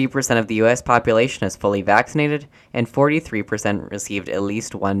 30% of the U.S. population is fully vaccinated, and 43% received at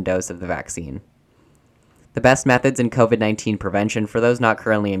least one dose of the vaccine. The best methods in COVID-19 prevention for those not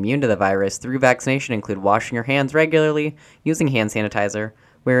currently immune to the virus through vaccination include washing your hands regularly, using hand sanitizer,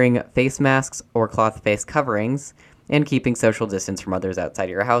 wearing face masks or cloth face coverings, and keeping social distance from others outside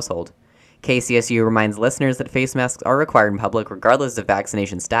your household. KCSU reminds listeners that face masks are required in public regardless of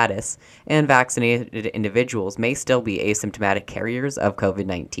vaccination status, and vaccinated individuals may still be asymptomatic carriers of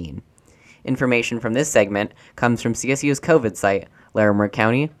COVID-19. Information from this segment comes from CSU's COVID site, Larimer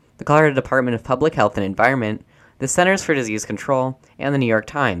County, the Colorado Department of Public Health and Environment, the Centers for Disease Control, and the New York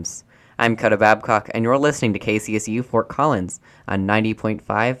Times. I'm Coda Babcock, and you're listening to KCSU Fort Collins on 90.5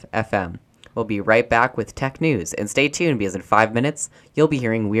 FM. We'll be right back with tech news, and stay tuned because in 5 minutes, you'll be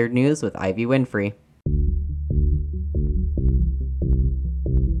hearing weird news with Ivy Winfrey.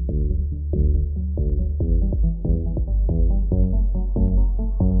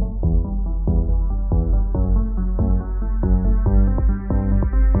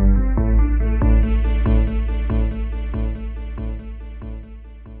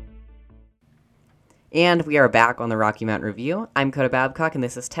 And we are back on the Rocky Mountain Review. I'm Coda Babcock, and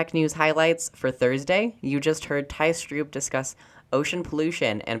this is Tech News Highlights for Thursday. You just heard Ty Stroop discuss ocean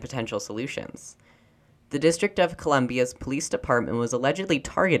pollution and potential solutions. The District of Columbia's police department was allegedly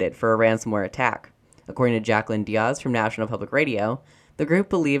targeted for a ransomware attack. According to Jacqueline Diaz from National Public Radio, the group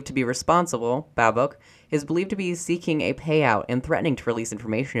believed to be responsible, Babok, is believed to be seeking a payout and threatening to release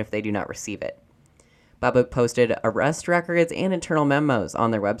information if they do not receive it. Babok posted arrest records and internal memos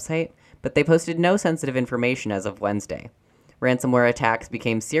on their website, but they posted no sensitive information as of Wednesday. Ransomware attacks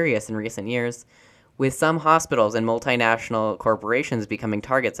became serious in recent years, with some hospitals and multinational corporations becoming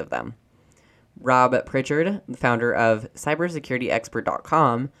targets of them. Rob Pritchard, the founder of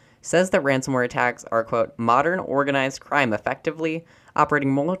cybersecurityexpert.com, says that ransomware attacks are, quote, modern organized crime effectively operating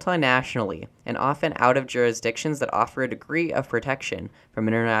multinationally and often out of jurisdictions that offer a degree of protection from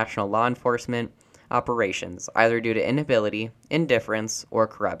international law enforcement operations, either due to inability, indifference, or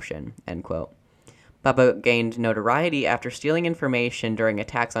corruption, end quote. Babok gained notoriety after stealing information during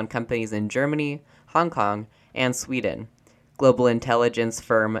attacks on companies in Germany, Hong Kong, and Sweden. Global intelligence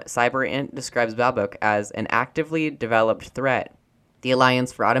firm CyberInt describes Babok as an actively developed threat. The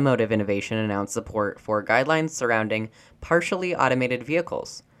Alliance for Automotive Innovation announced support for guidelines surrounding partially automated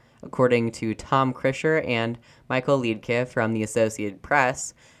vehicles. According to Tom Krischer and Michael Liedtke from the Associated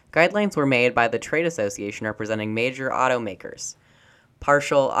Press, guidelines were made by the trade association representing major automakers.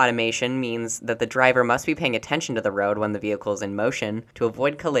 Partial automation means that the driver must be paying attention to the road when the vehicle is in motion to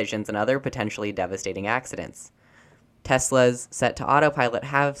avoid collisions and other potentially devastating accidents. Teslas set to autopilot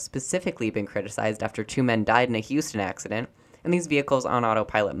have specifically been criticized after 2 men died in a Houston accident, and these vehicles on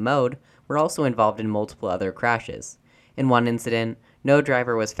autopilot mode were also involved in multiple other crashes. In one incident, no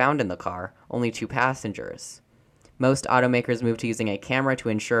driver was found in the car, only 2 passengers. Most automakers move to using a camera to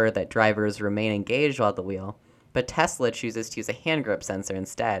ensure that drivers remain engaged while at the wheel, but Tesla chooses to use a hand grip sensor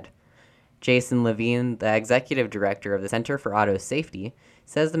instead. Jason Levine, the executive director of the Center for Auto Safety,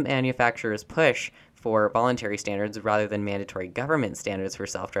 says the manufacturer's push for voluntary standards rather than mandatory government standards for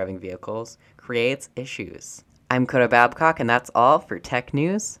self-driving vehicles creates issues. I'm Coda Babcock, and that's all for tech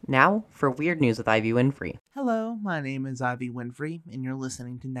news. Now for weird news with Ivy Winfrey. Hello, my name is Ivy Winfrey, and you're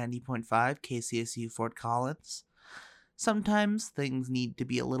listening to 90.5 KCSU Fort Collins. Sometimes things need to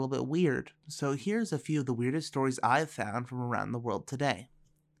be a little bit weird, so here's a few of the weirdest stories I've found from around the world today.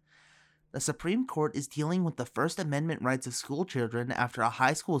 The Supreme Court is dealing with the First Amendment rights of school children after a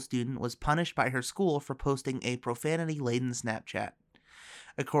high school student was punished by her school for posting a profanity-laden Snapchat.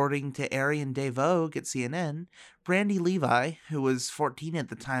 According to Ariane DeVogue at CNN, Brandy Levi, who was 14 at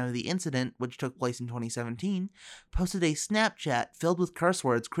the time of the incident, which took place in 2017, posted a Snapchat filled with curse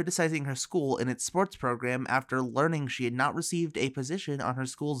words criticizing her school and its sports program after learning she had not received a position on her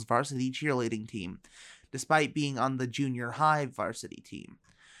school's varsity cheerleading team, despite being on the junior high varsity team.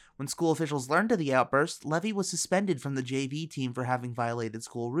 When school officials learned of the outburst, Levy was suspended from the JV team for having violated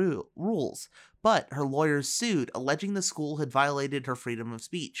school rules, but her lawyers sued, alleging the school had violated her freedom of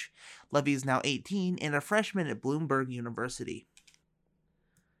speech. Levy is now 18 and a freshman at Bloomberg University.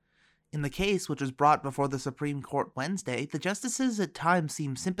 In the case, which was brought before the Supreme Court Wednesday, the justices at times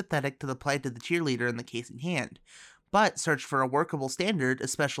seemed sympathetic to the plight of the cheerleader in the case in hand, but searched for a workable standard,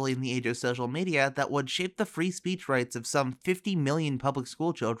 especially in the age of social media, that would shape the free speech rights of some 50 million public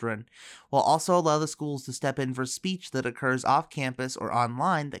school children, while also allow the schools to step in for speech that occurs off campus or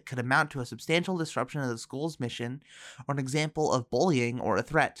online that could amount to a substantial disruption of the school's mission, or an example of bullying or a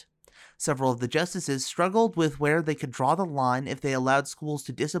threat. Several of the justices struggled with where they could draw the line if they allowed schools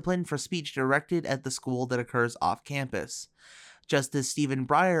to discipline for speech directed at the school that occurs off campus. Justice Stephen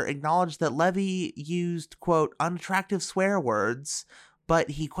Breyer acknowledged that Levy used, quote, unattractive swear words,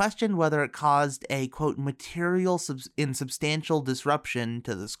 but he questioned whether it caused a, quote, material insubstantial disruption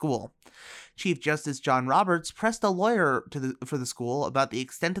to the school. Chief Justice John Roberts pressed a lawyer for the school about the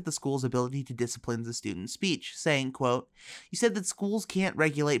extent of the school's ability to discipline the student's speech, saying, quote, you said that schools can't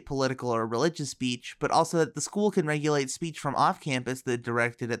regulate political or religious speech, but also that the school can regulate speech from off-campus that is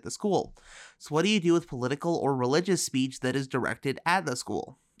directed at the school. So what do you do with political or religious speech that is directed at the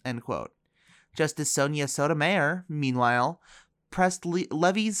school? End quote. Justice Sonia Sotomayor, meanwhile, pressed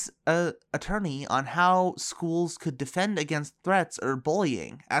Levy's attorney on how schools could defend against threats or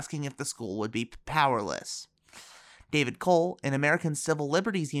bullying, asking if the school would be powerless. David Cole, an American Civil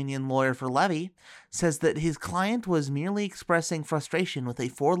Liberties Union lawyer for Levy, says that his client was merely expressing frustration with a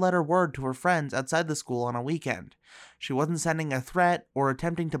 4-letter word to her friends outside the school on a weekend. She wasn't sending a threat or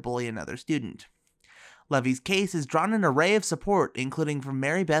attempting to bully another student. Levy's case has drawn an array of support, including from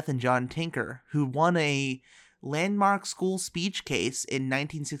Mary Beth and John Tinker, who won a landmark school speech case in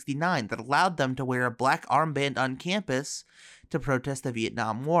 1969 that allowed them to wear a black armband on campus to protest the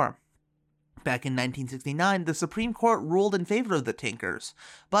Vietnam War. Back in 1969, the Supreme Court ruled in favor of the Tinkers,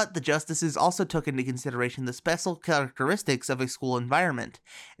 but the justices also took into consideration the special characteristics of a school environment,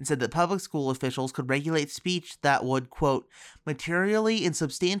 and said that public school officials could regulate speech that would, quote, materially and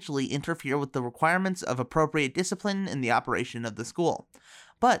substantially interfere with the requirements of appropriate discipline in the operation of the school.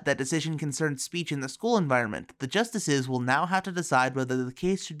 But that decision concerned speech in the school environment. The justices will now have to decide whether the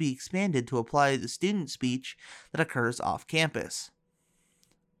case should be expanded to apply to student speech that occurs off campus.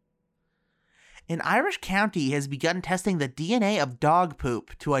 An Irish county has begun testing the DNA of dog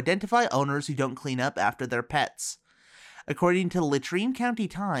poop to identify owners who don't clean up after their pets. According to the Latrine County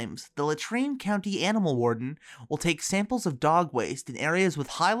Times, the Latrine County Animal Warden will take samples of dog waste in areas with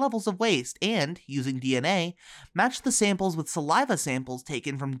high levels of waste and, using DNA, match the samples with saliva samples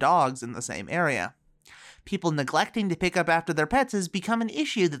taken from dogs in the same area. People neglecting to pick up after their pets has become an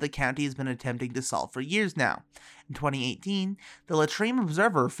issue that the county has been attempting to solve for years now. In 2018, the Latrine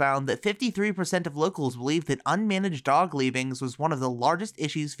Observer found that 53% of locals believed that unmanaged dog leavings was one of the largest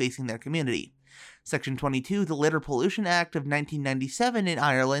issues facing their community. Section 22 of the Litter Pollution Act of 1997 in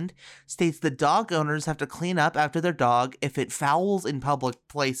Ireland states that dog owners have to clean up after their dog if it fouls in public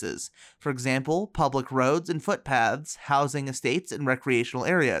places, for example, public roads and footpaths, housing estates, and recreational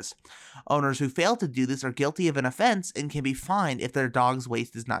areas. Owners who fail to do this are guilty of an offense and can be fined if their dog's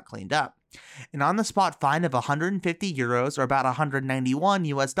waste is not cleaned up. An on-the-spot fine of €150 or about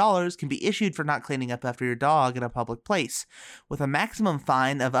 $191 can be issued for not cleaning up after your dog in a public place, with a maximum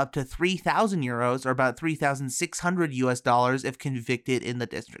fine of up to €3,000 or about $3,600 if convicted in the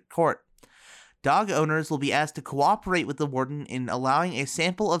district court. Dog owners will be asked to cooperate with the warden in allowing a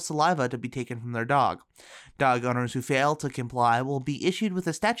sample of saliva to be taken from their dog. Dog owners who fail to comply will be issued with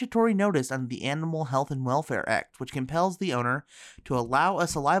a statutory notice under the Animal Health and Welfare Act, which compels the owner to allow a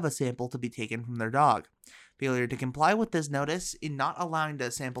saliva sample to be taken from their dog. Failure to comply with this notice in not allowing the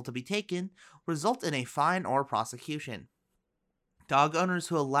sample to be taken will result in a fine or prosecution. Dog owners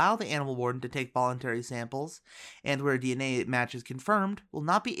who allow the animal warden to take voluntary samples, and where DNA match is confirmed, will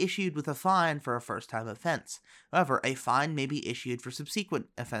not be issued with a fine for a first-time offense. However, a fine may be issued for subsequent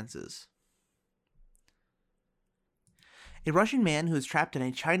offenses. A Russian man who is trapped in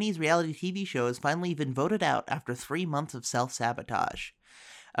a Chinese reality TV show has finally been voted out after 3 months of self-sabotage.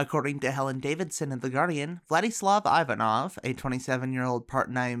 According to Helen Davidson of The Guardian, Vladislav Ivanov, a 27-year-old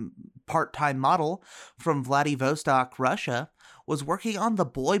part-time model from Vladivostok, Russia, was working on the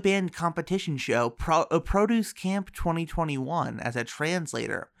boy band competition show Produce Camp 2021 as a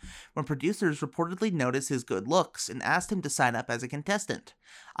translator, when producers reportedly noticed his good looks and asked him to sign up as a contestant.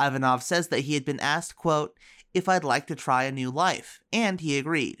 Ivanov says that he had been asked, quote, if I'd like to try a new life, and he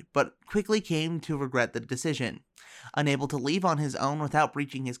agreed, but quickly came to regret the decision. Unable to leave on his own without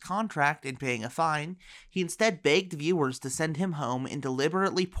breaching his contract and paying a fine, he instead begged viewers to send him home and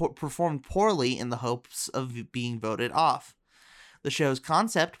deliberately performed poorly in the hopes of being voted off. The show's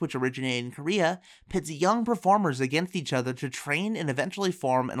concept, which originated in Korea, pits young performers against each other to train and eventually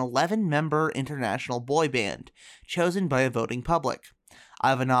form an 11-member international boy band, chosen by a voting public.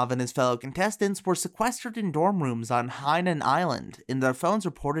 Ivanov and his fellow contestants were sequestered in dorm rooms on Hainan Island, and their phones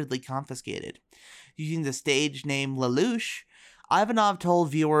reportedly confiscated. Using the stage name Lelouch, Ivanov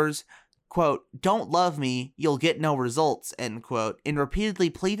told viewers, quote, don't love me, you'll get no results, end quote, and repeatedly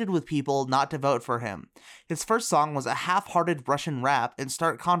pleaded with people not to vote for him. His first song was a half-hearted Russian rap in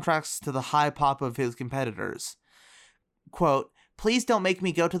stark contrast to the high pop of his competitors. Quote, please don't make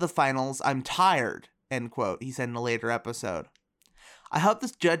me go to the finals, I'm tired, end quote, he said in a later episode. I hope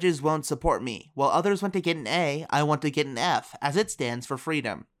the judges won't support me. While others want to get an A, I want to get an F, as it stands for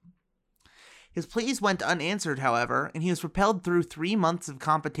freedom. His pleas went unanswered, however, and he was propelled through 3 months of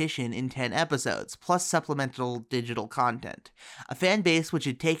competition in 10 episodes, plus supplemental digital content. A fan base which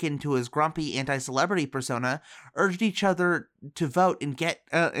had taken to his grumpy anti-celebrity persona urged each other to vote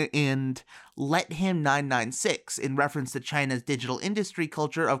and let him 996 in reference to China's digital industry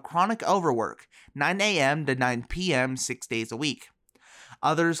culture of chronic overwork, 9 a.m. to 9 p.m. 6 days a week.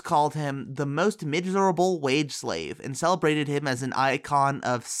 Others called him the most miserable wage slave and celebrated him as an icon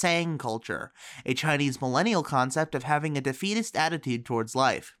of Sang culture, a Chinese millennial concept of having a defeatist attitude towards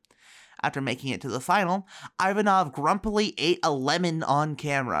life. After making it to the final, Ivanov grumpily ate a lemon on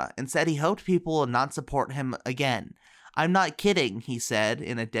camera and said he hoped people would not support him again. I'm not kidding, he said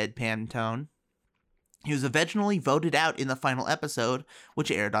in a deadpan tone. He was eventually voted out in the final episode,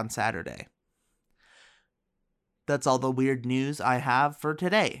 which aired on Saturday. That's all the weird news I have for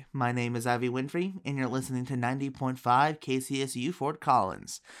today. My name is Ivy Winfrey, and you're listening to 90.5 KCSU Fort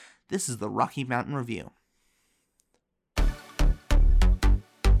Collins. This is the Rocky Mountain Review.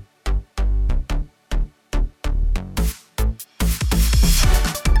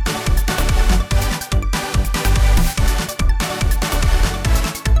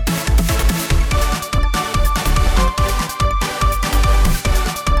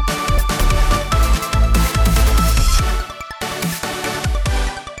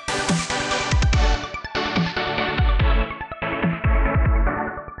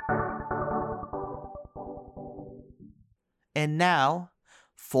 And now,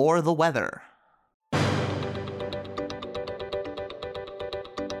 for the weather.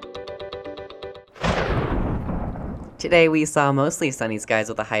 Today we saw mostly sunny skies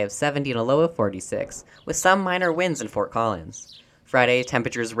with a high of 70 and a low of 46, with some minor winds in Fort Collins. Friday,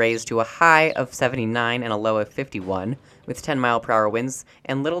 temperatures raised to a high of 79 and a low of 51, with 10-mile-per-hour winds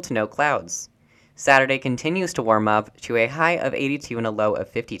and little to no clouds. Saturday continues to warm up to a high of 82 and a low of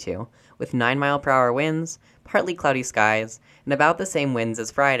 52, with 9-mile-per-hour winds, partly cloudy skies, and about the same winds as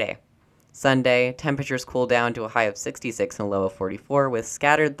Friday. Sunday, temperatures cool down to a high of 66 and a low of 44, with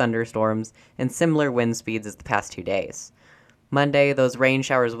scattered thunderstorms and similar wind speeds as the past 2 days. Monday, those rain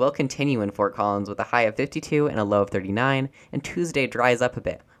showers will continue in Fort Collins with a high of 52 and a low of 39, and Tuesday dries up a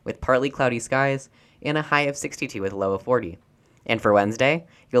bit, with partly cloudy skies and a high of 62 with a low of 40. And for Wednesday,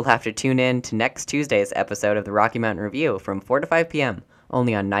 you'll have to tune in to next Tuesday's episode of the Rocky Mountain Review from 4 to 5 p.m.,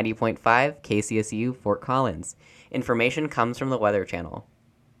 only on 90.5 KCSU Fort Collins. Information comes from the Weather Channel.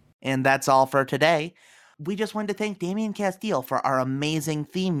 And that's all for today. We just wanted to thank Damian Castile for our amazing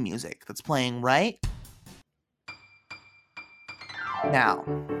theme music that's playing right now.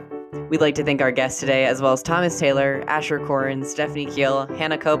 We'd like to thank our guests today, as well as Thomas Taylor, Asher Corin, Stephanie Keel,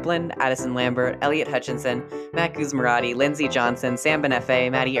 Hannah Copeland, Addison Lambert, Elliot Hutchinson, Matt Guzmarati, Lindsay Johnson, Sam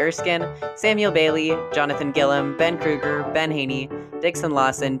Benefe, Maddie Erskine, Samuel Bailey, Jonathan Gillum, Ben Kruger, Ben Haney, Dixon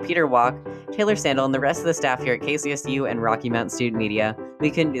Lawson, Peter Walk, Taylor Sandel, and the rest of the staff here at KCSU and Rocky Mountain Student Media.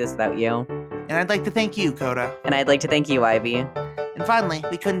 We couldn't do this without you. And I'd like to thank you, Coda. And I'd like to thank you, Ivy. And finally,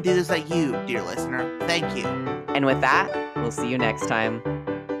 we couldn't do this without you, dear listener. Thank you. And with that, we'll see you next time.